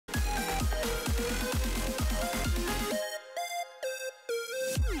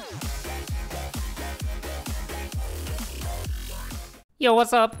Yo,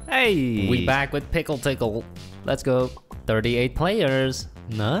 what's up? Hey! We back with Pickle Tickle. Let's go. 38 players.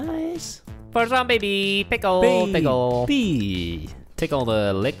 Nice. First round, baby. Pickle, B. tickle. B. Tickle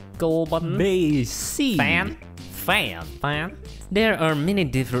the lickle button. B. C. Fan. Fan. There are many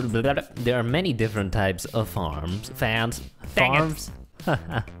different types of fans. Dang Farms.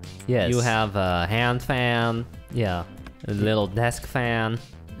 Yes. You have a hand fan. Yeah. A little desk fan.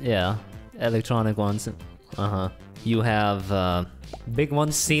 Yeah. Electronic ones. You have Big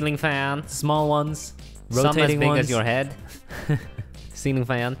ones. ceiling fan. Small ones. Some as Rotating big ones. as your head. Ceiling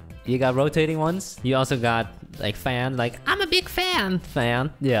fan. You got rotating ones. You also got like fan, like I'm a big fan.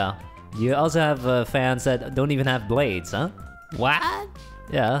 Yeah. You also have fans that don't even have blades, huh? What?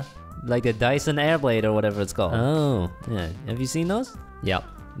 Yeah. Like the Dyson Airblade or whatever it's called. Oh. Yeah. Have you seen those? Yep.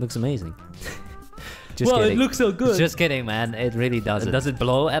 Looks amazing. Just Well, kidding. it looks so good. Just kidding, man. It really doesn't. Does it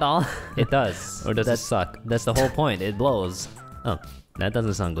blow at all? It does. Or does it suck? That's the whole point. It blows. Oh, that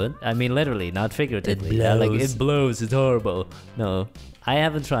doesn't sound good. I mean, literally, not figuratively. It Yeah, like blows. it blows. It's horrible. No, I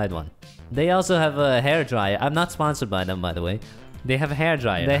haven't tried one. They also have a hair dryer. I'm not sponsored by them, by the way. They have a hair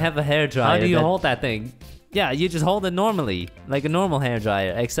dryer. They have a hair dryer. How do you that- hold that thing? Yeah, you just hold it normally, like a normal hair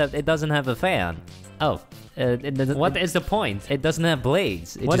dryer, except it doesn't have a fan. Oh, It doesn't. what is the point? It doesn't have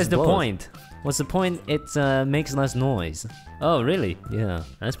blades. It What just is the blows. point? What's the point? It makes less noise. Oh, really? Yeah.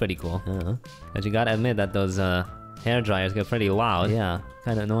 That's pretty cool. Yeah. But you gotta admit that those hair dryers get pretty loud. Yeah.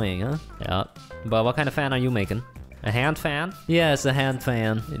 Kind of annoying, huh? Yeah. But what kind of fan are you making? A hand fan? Yeah, it's a hand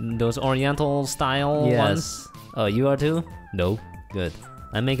fan. Those Oriental style ones? Yes. Oh, you are too? No. Good.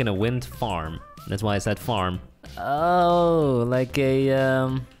 I'm making a wind farm. That's why I said farm. Oh, like a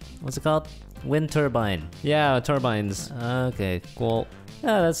what's it called? Wind turbine. Yeah, turbines. Okay. Cool.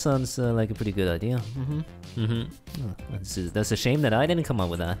 Yeah, that sounds like a pretty good idea. Mm-hmm. Oh, that's a shame that I didn't come up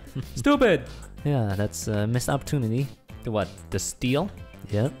with that. Stupid! Yeah, that's a missed opportunity. The what? The steel?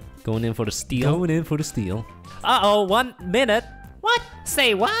 Yeah. Going in for the steel? Going in for the steal. Uh-oh, 1 minute. What?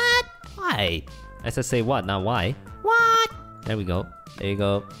 Say what? Why? I said say what, not why. What? There we go. There you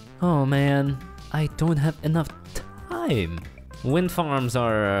go. Oh man, I don't have enough time. Wind farms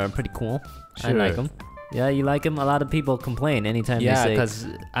are pretty cool. I Sure. like them. Yeah, you like them? A lot of people complain anytime Yeah, they say... because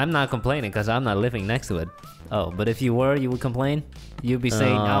I'm not complaining because I'm not living next to it. Oh, but if you were, you would complain? You'd be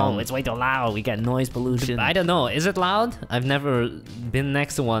saying, oh, Um, it's way too loud, we got noise pollution. I don't know. Is it loud? I've never been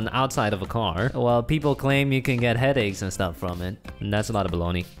next to one outside of a car. Well, people claim you can get headaches and stuff from it. And that's a lot of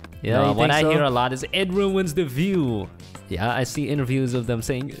baloney. Yeah, No, you what think I so? hear a lot is it ruins the view. Yeah, I see interviews of them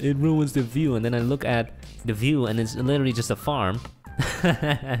saying it ruins the view, and then I look at the view and it's literally just a farm.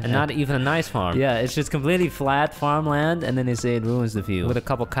 And not even a nice farm. Yeah, it's just completely flat farmland, and then they say it ruins the view. With a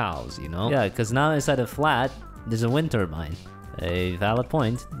couple cows, you know? Yeah, because now inside a flat, there's a wind turbine. A valid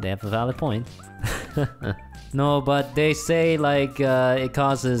point. They have a valid point. No, but they say like it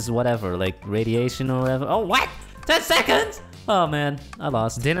causes whatever, like radiation or whatever. Oh, what? 10 seconds? Oh man, I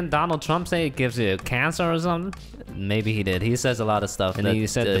lost. Didn't Donald Trump say it gives you cancer or something? Maybe he did. He says a lot of stuff And that he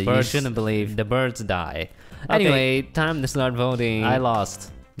said the you birds shouldn't believe. The birds die. Anyway, time to start voting. I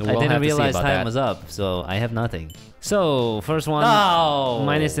lost. We'll I have didn't to see realize about time that. was up, so I have nothing. So, first one. Oh!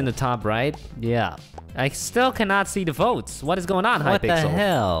 Mine is in the top right. Yeah. I still cannot see the votes. What is going on, What the Hypixel?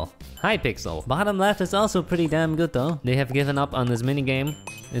 hell? Hypixel. Bottom left is also pretty damn good though. They have given up on this minigame,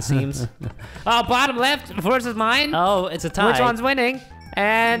 it seems. Oh, bottom left versus mine? Oh, it's a tie. Which one's winning?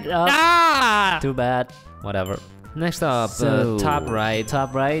 And... Too bad. Whatever. Next up, So, top right.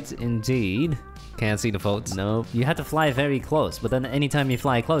 Top right, indeed. Can't see the votes. Nope. You have to fly very close, but then anytime you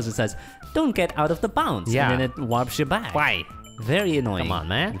fly close, it says, don't get out of the bounds. Yeah. And then it warps you back. Why? Very annoying. Come on,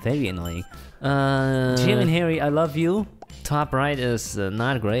 man. Very annoying. JerryVsHarry, I love you. Top right is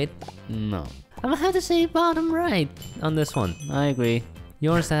not great. No. I'm gonna have to say bottom right on this one. I agree.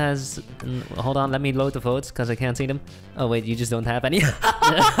 Yours has... hold on, let me load the votes because I can't see them. Oh wait, you just don't have any.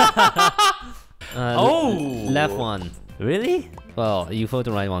 Left one. Really? Well, you vote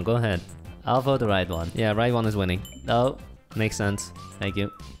the right one. Go ahead. I'll vote the right one. Yeah, right one is winning. Oh, Makes sense. thank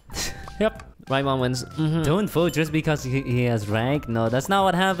you. Yep. Right one wins. Don't vote just because he has rank. No, that's not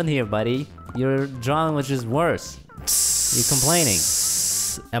what happened here, buddy. Your drawing was just worse. You're complaining.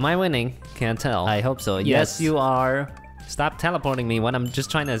 Am I winning? Can't tell. I hope so. Yes. Yes, you are. Stop teleporting me when I'm just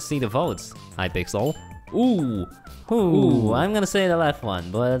trying to see the votes. Hypixel. Ooh. Ooh, I'm gonna say the left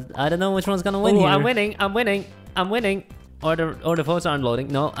one, but I don't know which one's gonna win Ooh, here. I'm winning. I'm winning. I'm winning. Or the votes aren't loading.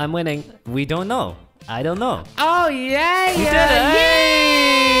 No, I'm winning. We don't know. I don't know. Oh yeah! You did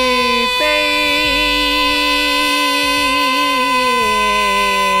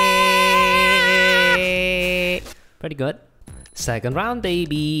it! Pretty good. Second round,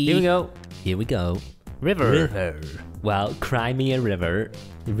 baby. Here we go. Here we go. River. Well, cry me a river.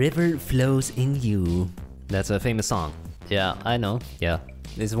 The river flows in you. That's a famous song. Yeah, I know. Yeah.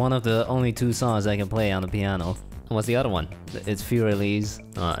 It's one of the only 2 songs I can play on the piano. What's the other one? It's Furelise.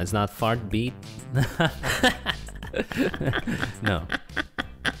 It's not Fart Beat? No.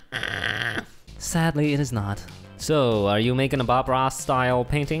 Sadly, it is not. So, are you making a Bob Ross style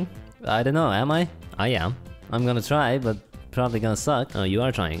painting? I don't know, am I? I am. I'm gonna try, but probably gonna suck. Oh, you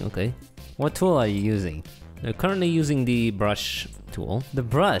are trying, okay. What tool are you using? I'm currently using the brush tool. The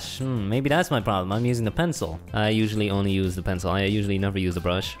brush. Maybe that's my problem. I'm using the pencil. I usually only use the pencil. I usually never use the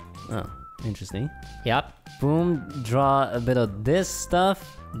brush. Oh, interesting. Yep. Boom, draw a bit of this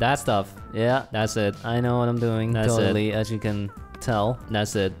stuff. That stuff. Yeah, That's it. I know what I'm doing. That's totally, as you can tell.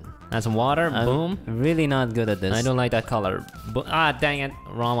 That's it. Add some water. I'm Boom. really not good at this. I don't like that color. Dang it.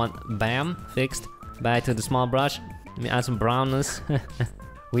 Wrong one. Bam. Fixed. Back to the small brush. Let me add some brownness.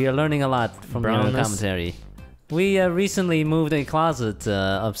 We are learning a lot from your commentary. We recently moved a closet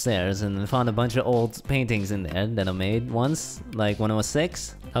upstairs and found a bunch of old paintings in there that I made once, like when I was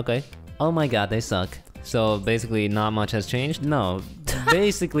 6. Okay. Oh my god, they suck. So basically not much has changed? No,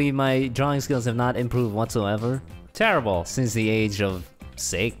 basically my drawing skills have not improved whatsoever. Terrible. Since the age of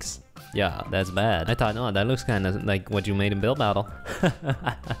 6. Yeah, that's bad. I thought, oh, that looks kind of like what you made in Build Battle.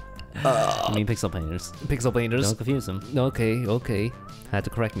 I mean pixel painters. Pixel painters. Don't confuse them. Okay. Had to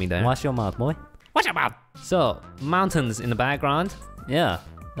correct me there. Wash your mouth, boy. Watch your mouth! So, mountains in the background. Yeah,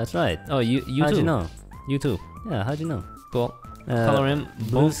 that's right. Oh, you How'd too. you know? You too. Yeah, how'd you know? Cool. Color in.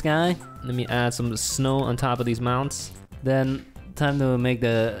 Blue Boom. sky. Let me add some snow on top of these mounts. Then time to make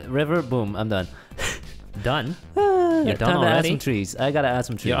the river. Boom, I'm done. Done? You're done time to add already? some trees. I gotta add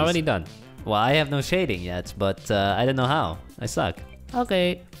some trees. You're already done. Well, I have no shading yet, but I don't know how. I suck.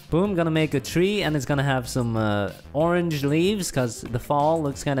 Okay. Boom, gonna make a tree and it's gonna have some orange leaves because the fall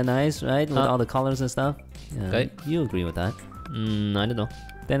looks kind of nice, right? With all the colors and stuff. Yeah, Okay. You agree with that. I don't know.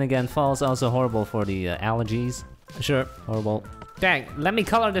 Then again, fall is also horrible for the allergies. Sure. Horrible. Dang, let me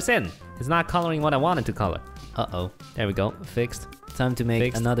color this in. It's not coloring what I wanted to color. Uh-oh. There we go. Fixed. Time to make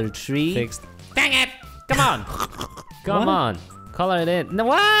Fixed. another tree. Fixed. Dang it! Come on! Come What? on. Color it in. No,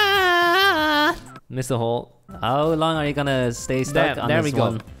 what? Missed the hole. How long are you gonna stay stuck on there this we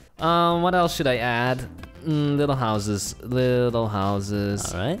go. one? What else should I add? Little houses. Little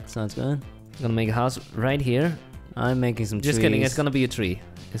houses. Alright, sounds good. Gonna make a house right here. I'm making some trees. Just kidding, it's gonna be a tree.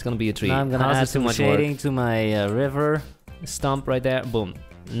 It's gonna be a tree. Now I'm gonna House add is too some much shading to my river. work. Stump right there. Boom.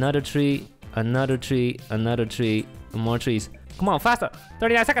 Another tree. Another tree. Another tree. More trees. Come on, faster.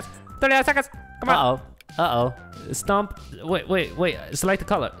 39 seconds. 39 seconds. Come on. Uh-oh. Uh-oh. Stump. Wait. Select the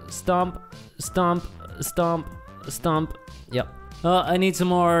color. Stump. Stump. Stump. Stump. Yep. Oh, I need some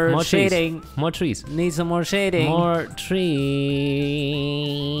more shading. Trees. More trees. Need some more shading. More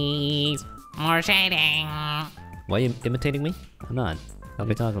trees. More shading. Why are you imitating me? I'm not. What are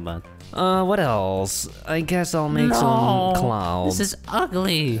you talking about? What else? I guess I'll make some clouds. This is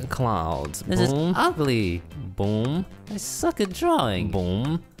ugly. Clouds. This is ugly. Boom. I suck at drawing.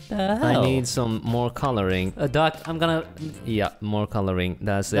 Boom. The I hell? need some more coloring. a duck. I'm gonna. Yeah, more coloring.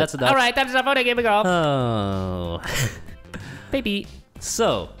 That's it. That's a duck. All right, that's enough. Here we go. Oh. Baby.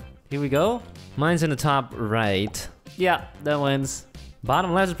 So, here we go. Mine's in the top right. Yeah, that wins.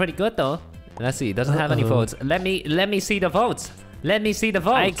 Bottom left is pretty good though. Let's see. It doesn't have any votes. Let me see the votes. Let me see the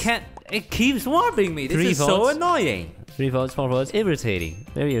votes. I can't. It keeps warping me. This 3 is so votes. annoying. 3 votes, 4 votes. Irritating.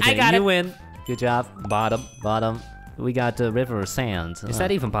 Very irritating. got you it. win. Good job. Bottom. Bottom. We got the river sand. Is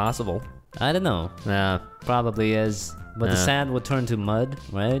that even possible? I don't know. Nah. Probably is. But the sand would turn to mud,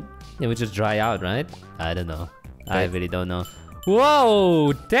 right? It would just dry out, right? I don't know. I really don't know.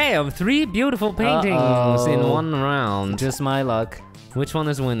 Whoa! Damn! 3 beautiful paintings in Uh-oh. 1 round. Just my luck. Which one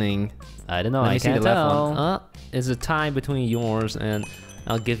is winning? I don't know. Let I me see can't the left tell. one. It's a tie between yours and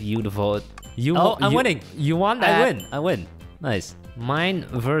I'll give you the vote. You Oh, I'm winning. You won that. I win. Nice. Mine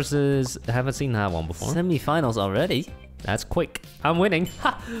versus... I haven't seen that one before. Semi-finals already. That's quick. I'm winning.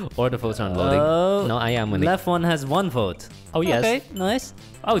 Ha! Or the votes aren't loading. Oh, No, I am winning. Left one has 1 vote. Oh, yes. Okay, nice.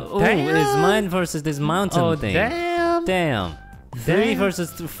 Oh, Ooh, damn. it's mine versus this mountain Oh, thing. damn. Damn. 3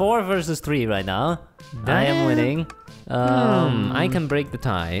 versus 4 versus 3 right now. I am Damn. winning. I can break the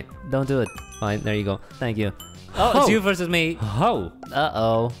tie. Don't do it. Fine, there you go. Thank you. Oh, it's Oh. you versus me. Oh!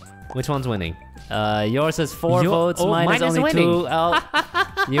 Uh-oh. Which one's winning? Yours has 4 votes. Oh, mine mine is is only winning. 2.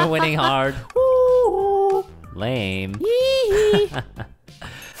 Oh, you're winning hard. Lame.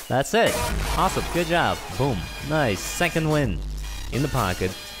 That's it. Awesome. Good job. Boom. Nice. Second win. In the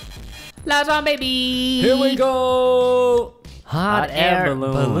pocket. Last one, baby. Here we go! Hot air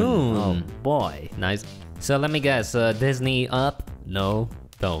balloon. Oh boy. Nice. So let me guess, Disney up? No.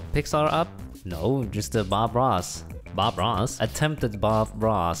 Pixar up? No, just Bob Ross. Bob Ross? Attempted Bob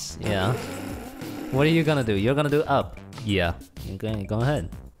Ross. Yeah. What are you gonna do? You're gonna do up. Yeah. Okay, go ahead.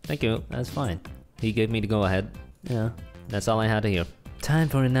 Thank you. That's fine. He gave me the go ahead. Yeah. That's all I had to hear. Time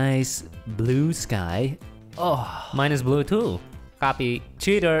for a nice blue sky. Oh, Mine is blue too. Copy.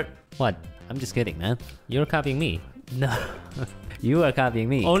 cheater. What? I'm just kidding, man. You're copying me. No. You are copying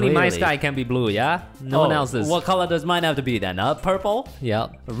me. Only my clearly. sky can be blue, yeah? No one else's. What color does mine have to be then? Purple? Yeah.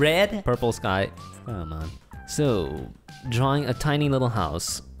 Red? Purple sky. Come on. So, drawing a tiny little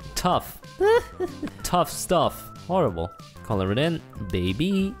house. Tough. Tough stuff. Horrible. Color it in.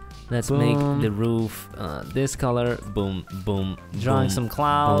 Baby. Let's Boom. make the roof this color. Boom, boom. Drawing boom, some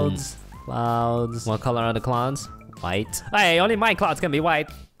clouds. Clouds. What color are the clouds? White. Hey, only my clouds can be white.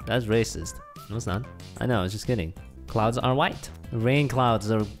 That's racist. No, it's not. I know, I was just kidding. Clouds are white. Rain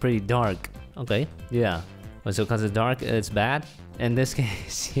clouds are pretty dark. Okay. Yeah. Oh, so because it's dark, it's bad? In this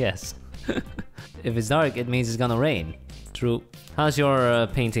case, yes. If it's dark, it means it's gonna rain. True. How's your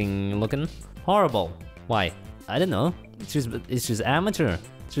painting looking? Horrible. Why? I don't know. It's just amateur.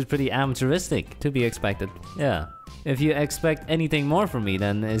 It's just pretty amateuristic. To be expected. Yeah. If you expect anything more from me,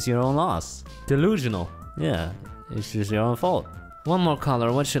 then it's your own loss. Delusional. Yeah. It's just your own fault. One more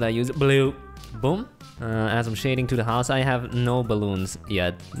color. What should I use? Blue. Boom. Add some shading to the house. I have no balloons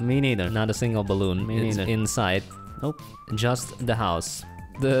yet. Me neither. Not a single balloon. Me It's neither. inside. Nope. Just the house.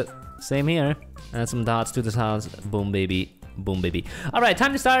 Same here. Add some dots to this house. Boom, baby. Boom, baby. All right,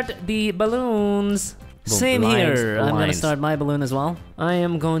 time to start the balloons. Boom. Same Lines, here. I'm gonna lines. start my balloon as well. I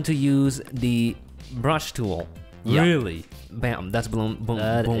am going to use the brush tool. Yeah. Really? Bam, that's balloon. Boom,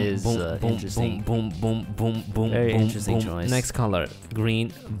 That boom, is, boom, boom, interesting. boom, boom, boom, boom, Very boom, interesting boom. choice. Next color,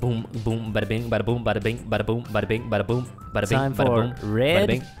 green. Boom, boom, bada bing, bada boom, bada bing, bada boom, bada bing, bada boom, bada bing, Time bada for boom, red. Bada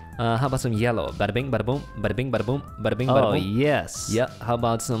bing. How about some yellow? Bada bing, bada boom, bada bing, bada boom, bada bing, bada Oh, boom. yes. Yeah. How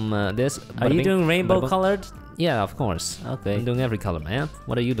about some this? Are Bada you bing, doing bada rainbow boom. colored? Yeah, of course. Okay. I'm doing every color, man.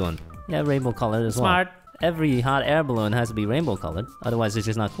 What are you doing? Yeah, rainbow colored as Smart. well. Every hot air balloon has to be rainbow colored. Otherwise, it's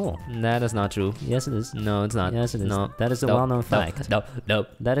just not cool. That is not true. Yes, it is. No, it's not. Yes, it is. No. That is a Nope. well-known Nope. fact. Nope. Nope.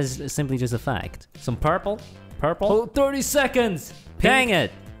 That is simply just a fact. Some purple. Purple. Oh, 30 seconds! Pink. Dang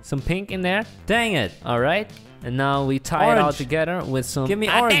it! Some pink in there. Dang it! All right. And now we tie it all Orange. together with some. Give me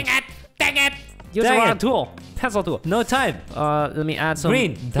Ah, orange! dang it! Dang it! Use Dang a round it. tool. Pencil tool. No time! Let me add some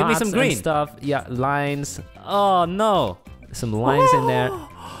Green. Give me some dots green. and stuff. Yeah, lines. Oh no! Some lines in there.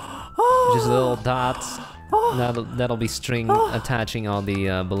 Just little dots. That'll be string attaching all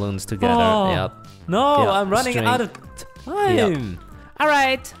the balloons together. Oh. Yep. No, Yeah, I'm running string. out of time! All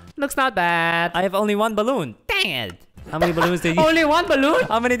right. Looks not bad. I have only one balloon. Dang it. How many balloons did you Only one balloon?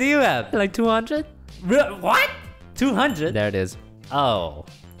 How many do you have? Like 200. What? 200? There it is. Oh,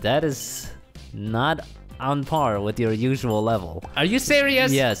 that is not on par with your usual level. Are you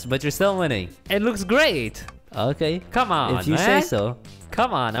serious? Yes, but you're still winning. It looks great. Okay. Come on, If you man. say so.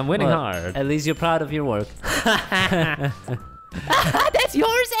 Come on, I'm winning Well, hard. At least you're proud of your work. That's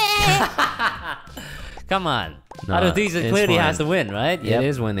yours, eh? Come on. No, Out of these, it it's clearly fine. has to win, right? It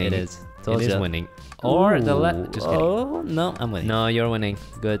is winning. It is. It Told is ya. winning. Or the Ooh. left. Just kidding. Oh, no, I'm winning. No, you're winning.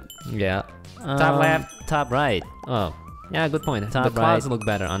 Good. Yeah. Top left, top right. Oh. Yeah, good point. Top the clouds right. look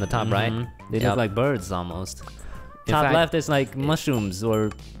better on the top right. Mhm. They Yep. look like birds almost. In Top fact- left is like mushrooms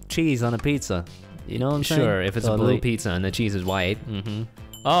or cheese on a pizza. You know what I'm saying? Sure, if it's a blue pizza and the cheese is white. Mm-hmm.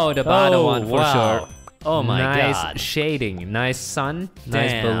 Oh, the bottom Oh, one for wow. sure. Oh my nice god. shading, nice sun,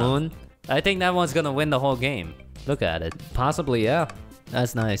 nice Damn. balloon. I think that one's gonna win the whole game. Look at it. Possibly, yeah.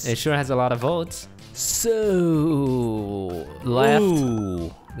 That's nice. It sure has a lot of votes. So Left.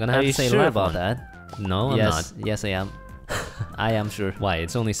 Ooh. Gonna Are have you to say sure left about one. that? No, I'm Yes, not. yes I am. I am sure. Why?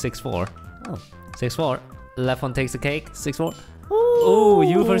 It's only 6-4. Oh, 6-4. Left one takes the cake. 6-4. Ooh,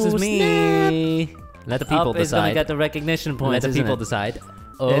 you versus me. Let the people Up is gonna decide. get the recognition Let points. the isn't people it? decide.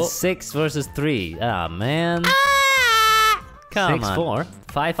 It's 6 versus 3. Ah man. Come 6-4. on.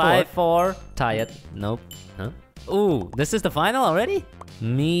 5-4. 5-4. Tie it. Nope. Huh? Ooh, this is the final already?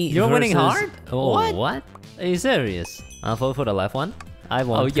 Me. You're winning versus- hard? Oh, What? Are you serious? I'll vote for the left one. I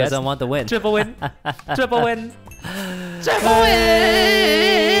won't Oh, because yes. I want to win. Triple win. Triple win. Triple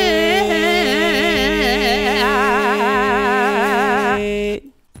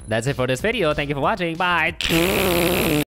That's it for this video. Thank you for watching. Bye.